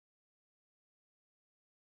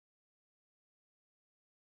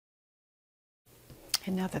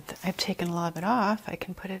And now that I've taken a lot of it off, I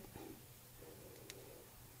can put it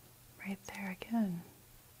right there again.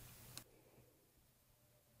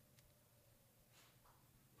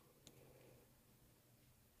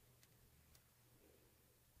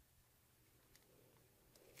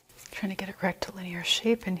 Trying to get a rectilinear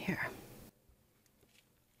shape in here.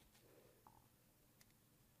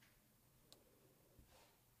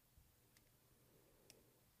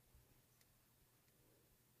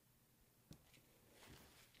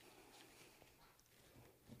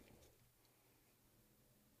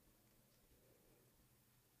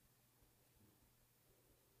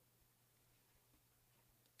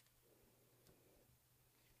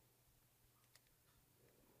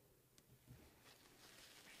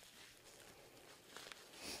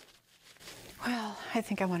 Well, I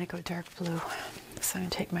think I want to go dark blue. So I'm going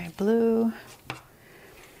to take my blue,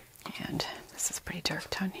 and this is pretty dark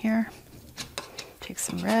tone here. Take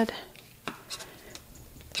some red.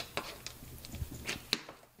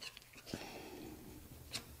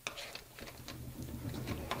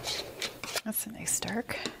 That's a nice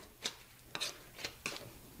dark.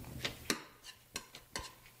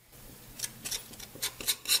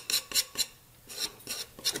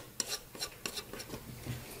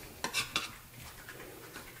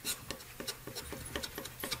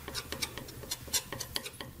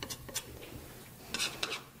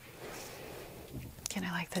 Again,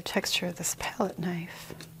 I like the texture of this palette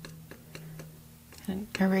knife. An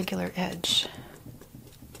irregular edge.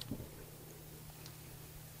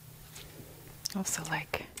 Also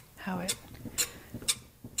like how it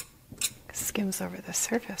skims over the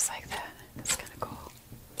surface like that. It's kind of cool.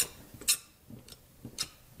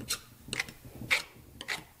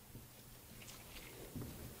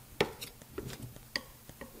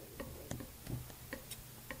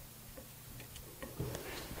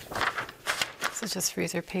 This is just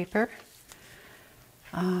freezer paper.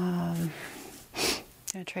 I'm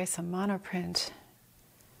going to try some monoprint.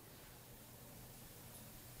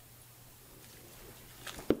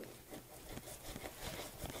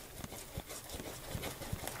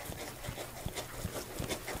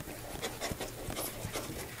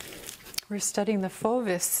 We're studying the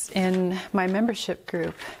Fauves in my membership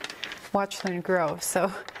group, Watch, Learn, Grow.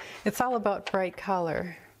 So it's all about bright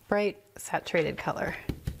color, bright saturated color.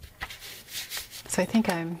 So I think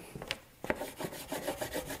I'm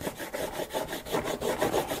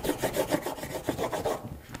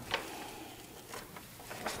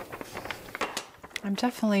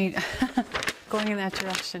definitely going in that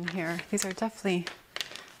direction here. These are definitely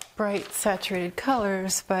bright saturated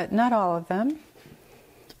colors, but not all of them.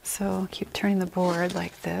 So keep turning the board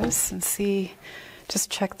like this and see, just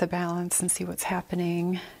check the balance and see what's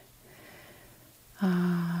happening.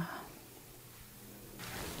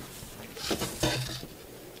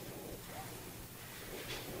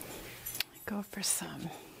 Go for some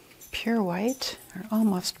pure white, or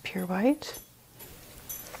almost pure white.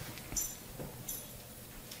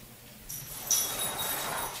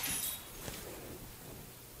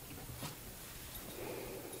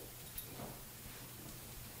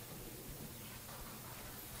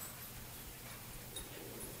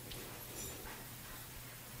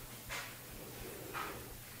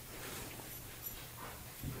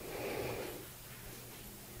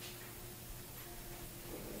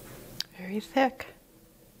 Very thick.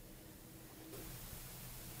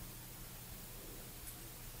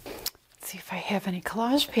 Let's see if I have any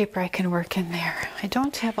collage paper I can work in there. I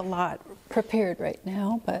don't have a lot prepared right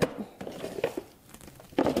now, but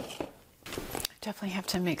I definitely have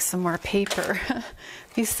to make some more paper.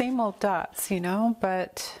 These same old dots, you know,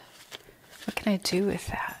 but what can I do with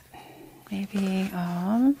that? Maybe,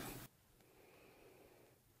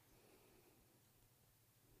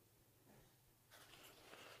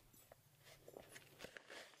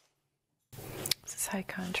 this is high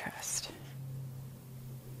contrast.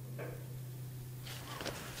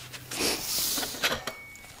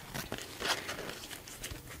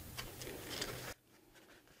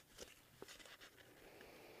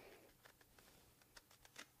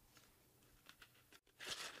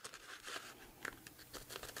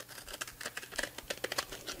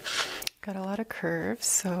 Got a lot of curves,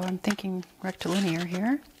 so I'm thinking rectilinear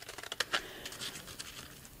here,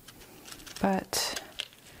 but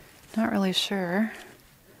not really sure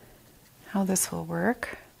how this will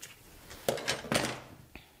work.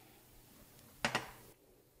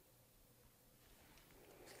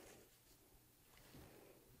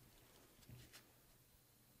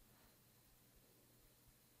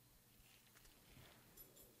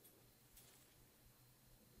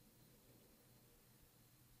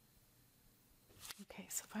 Okay,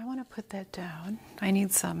 so if I want to put that down, I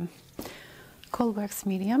need some cold wax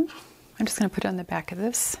medium. I'm just going to put it on the back of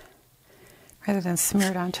this rather than smear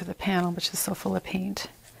it onto the panel, which is so full of paint.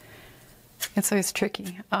 It's always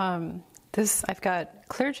tricky. I've got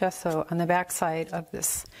clear gesso on the back side of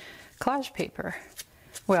this collage paper.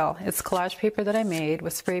 Well, it's collage paper that I made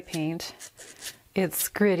with spray paint. It's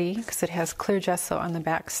gritty because it has clear gesso on the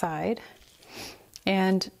back side.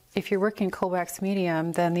 And if you're working cold wax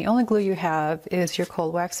medium, then the only glue you have is your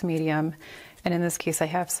cold wax medium. And in this case, I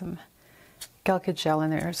have some Gelka gel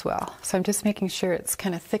in there as well. So I'm just making sure it's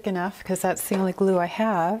kind of thick enough because that's the only glue I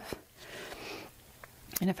have.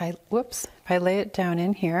 And if I lay it down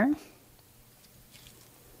in here,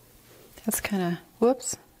 that's kind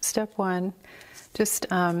of, step one. Just,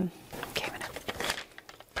 okay, I'm going to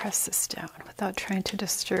press this down without trying to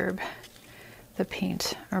disturb the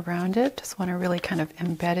paint around it. Just want to really kind of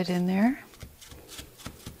embed it in there.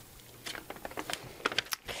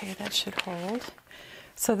 Okay, that should hold.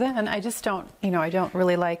 So then I just don't, I don't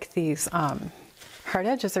really like these hard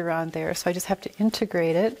edges around there, so I just have to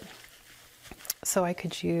integrate it. So I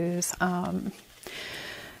could use my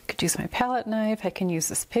palette knife. I can use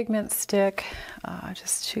this pigment stick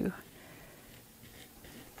just to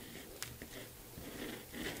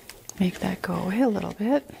make that go away a little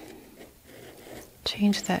bit.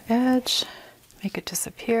 Change that edge, make it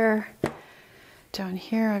disappear. Down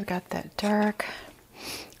here I've got that dark.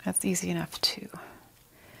 That's easy enough to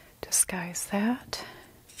disguise that.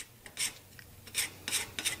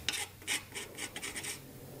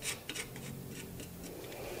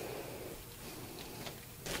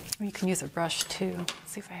 You can use a brush too.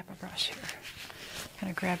 Let's see if I have a brush here. I'm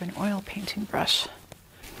going to grab an oil painting brush.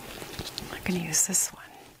 I'm going to use this one.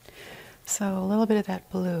 So a little bit of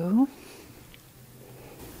that blue.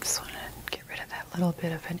 Just want to get rid of that little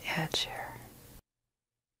bit of an edge here.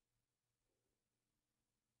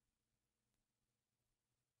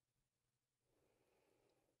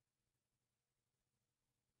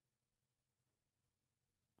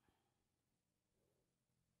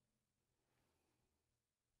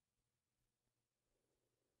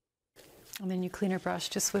 And then you clean your brush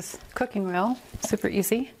just with cooking oil, super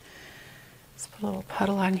easy. Let's put a little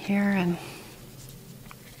puddle on here, and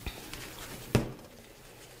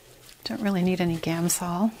don't really need any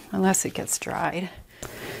Gamsol unless it gets dried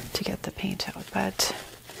to get the paint out. But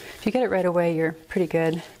if you get it right away, you're pretty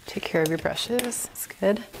good. Take care of your brushes, it's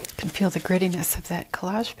good. You can feel the grittiness of that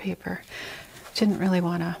collage paper. Didn't really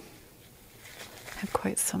want to have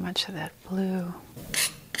quite so much of that blue.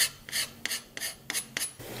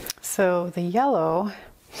 So the yellow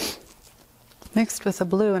mixed with the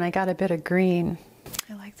blue, and I got a bit of green.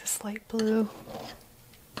 I like this light blue.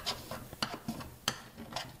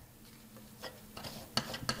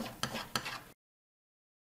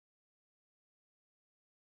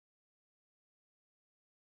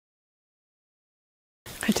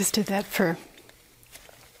 I just did that for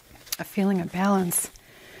a feeling of balance.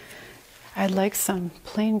 I'd like some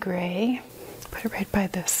plain gray. Put it right by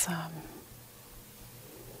this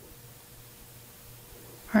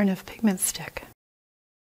RF Pigment Stick.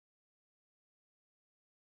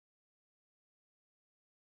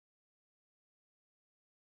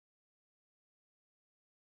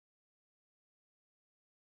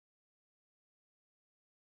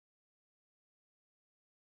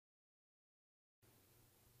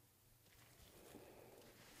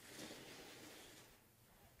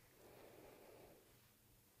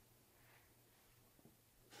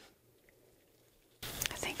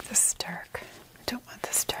 I think this is dark. I don't want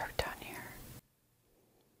this dark down here.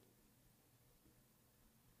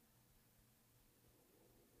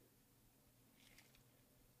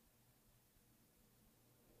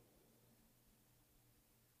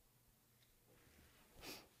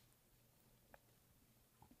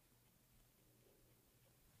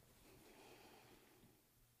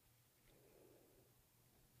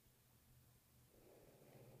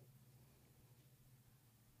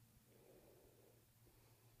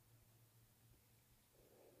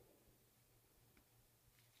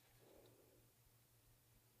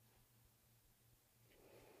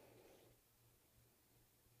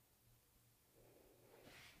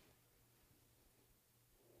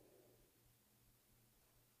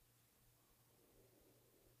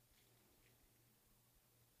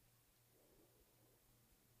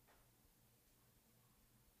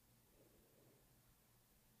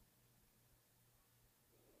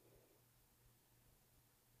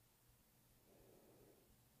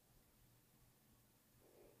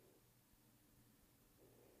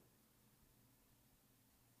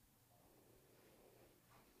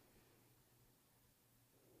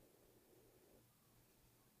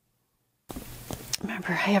 Remember,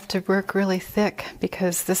 I have to work really thick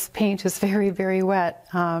because this paint is very, very wet.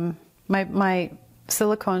 My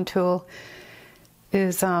silicone tool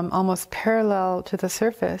is almost parallel to the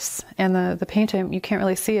surface, and the paint, you can't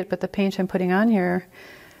really see it, but the paint I'm putting on here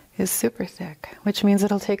is super thick, which means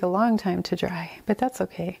it'll take a long time to dry, but that's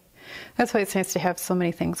okay. That's why it's nice to have so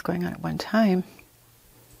many things going on at one time.